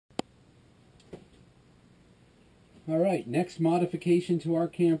Alright, next modification to our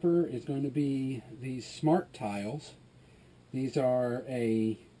camper is going to be these smart tiles. These are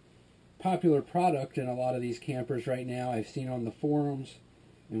a popular product in a lot of these campers right now. I've seen on the forums,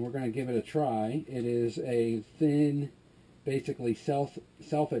 and we're going to give it a try. It is a thin, basically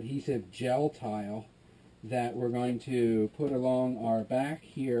self-adhesive gel tile that we're going to put along our back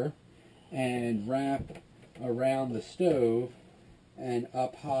here and wrap around the stove and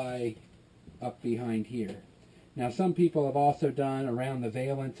up high up behind here. Now some people have also done around the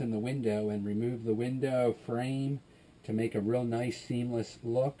valance in the window and removed the window frame to make a real nice seamless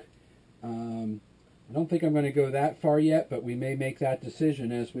look. I don't think I'm going to go that far yet, but we may make that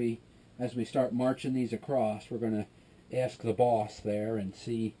decision as we start marching these across. We're going to ask the boss there and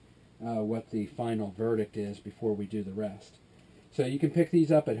see what the final verdict is before we do the rest. So you can pick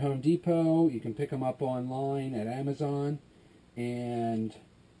these up at Home Depot, you can pick them up online at Amazon, and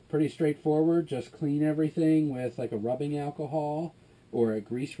pretty straightforward. Just clean everything with like a rubbing alcohol or a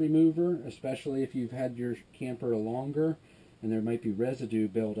grease remover, especially if you've had your camper longer and there might be residue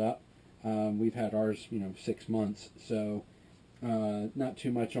build up. We've had ours, 6 months, so not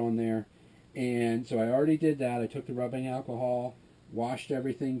too much on there. And so I already did that. I took the rubbing alcohol, washed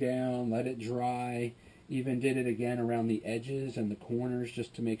everything down, let it dry, even did it again around the edges and the corners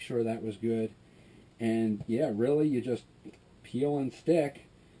just to make sure that was good. And yeah, really you just peel and stick,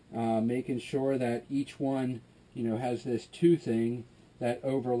 making sure that each one, has this toothing that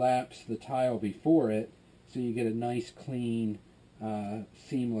overlaps the tile before it, so you get a nice clean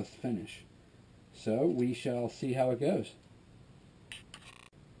seamless finish. So we shall see how it goes.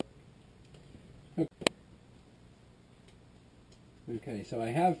 Okay, so I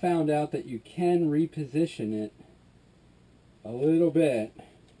have found out that you can reposition it a little bit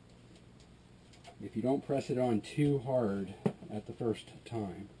if you don't press it on too hard at the first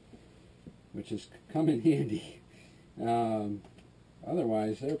time, which is come in handy.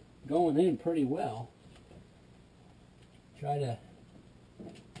 Otherwise, they're going in pretty well. They're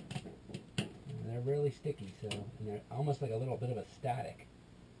really sticky, so, and they're almost like a little bit of a static.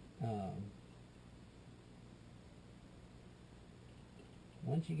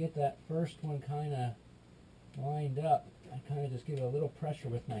 Once you get that first one kind of lined up, I kind of just give it a little pressure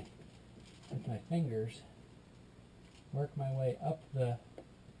with my fingers, work my way up the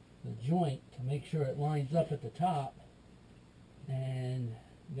joint to make sure it lines up at the top, and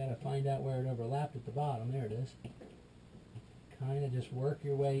you got to find out where it overlapped at the bottom. There it is. Kind of just work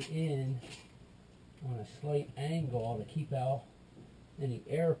your way in on a slight angle to keep out any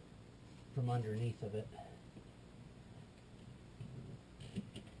air from underneath of it.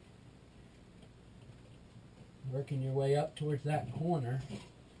 Working your way up towards that corner.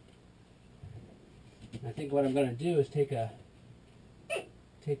 I think what I'm going to do is take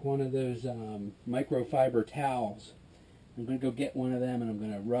one of those microfiber towels. I'm going to go get one of them and I'm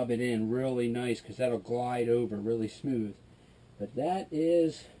going to rub it in really nice because that'll glide over really smooth. But that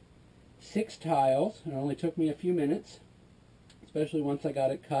is 6 tiles. It only took me a few minutes, especially once I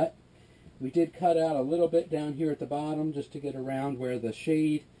got it cut. We did cut out a little bit down here at the bottom just to get around where the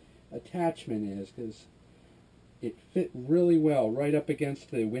shade attachment is, because it fit really well right up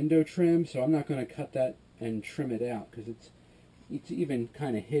against the window trim, so I'm not going to cut that and trim it out because it's even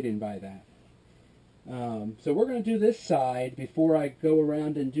kind of hidden by that. So we're going to do this side before I go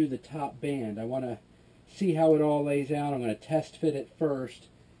around and do the top band. I want to see how it all lays out. I'm going to test fit it first,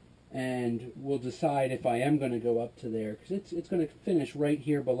 and we'll decide if I am going to go up to there, because it's going to finish right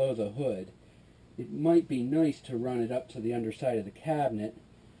here below the hood. It might be nice to run it up to the underside of the cabinet,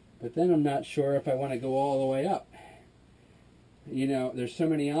 but then I'm not sure if I want to go all the way up. There's so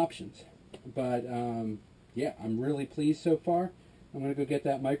many options. But yeah, I'm really pleased so far. I'm going to go get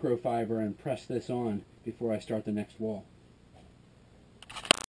that microfiber and press this on before I start the next wall.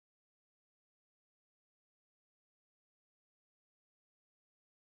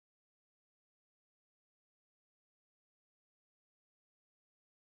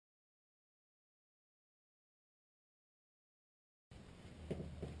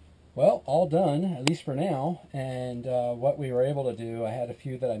 Well, all done, at least for now, and what we were able to do, I had a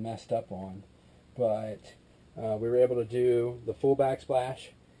few that I messed up on, but we were able to do the full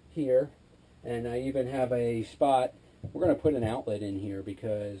backsplash here, and I even have a spot. We're going to put an outlet in here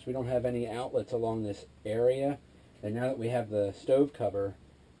because we don't have any outlets along this area, and now that we have the stove cover,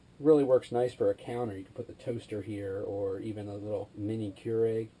 it really works nice for a counter. You can put the toaster here or even a little mini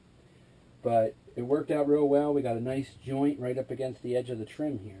Keurig, but it worked out real well. We got a nice joint right up against the edge of the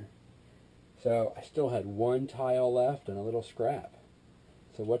trim here. So I still had one tile left and a little scrap.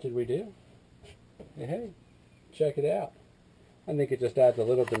 So what did we do? Hey, check it out. I think it just adds a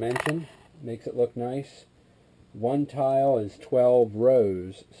little dimension, makes it look nice. one tile is 12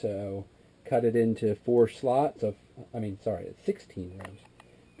 rows, so cut it into 4 slots of, it's 16 rows.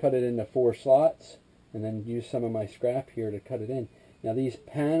 Cut it into 4 slots, and then use some of my scrap here to cut it in. Now these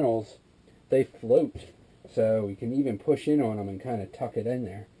panels, they float, so you can even push in on them and kind of tuck it in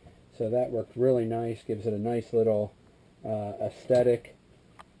there. So that worked really nice, gives it a nice little aesthetic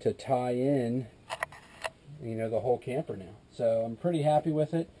to tie in, the whole camper now. So I'm pretty happy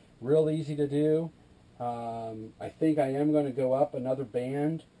with it. Real easy to do. I think I am going to go up another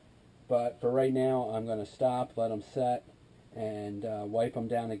band, but for right now I'm going to stop, let them set, and wipe them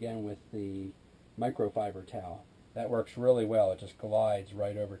down again with the microfiber towel. That works really well. It just glides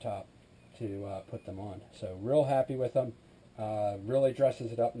right over top to put them on. So real happy with them. Really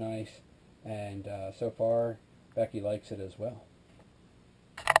dresses it up nice, and so far Becky likes it as well.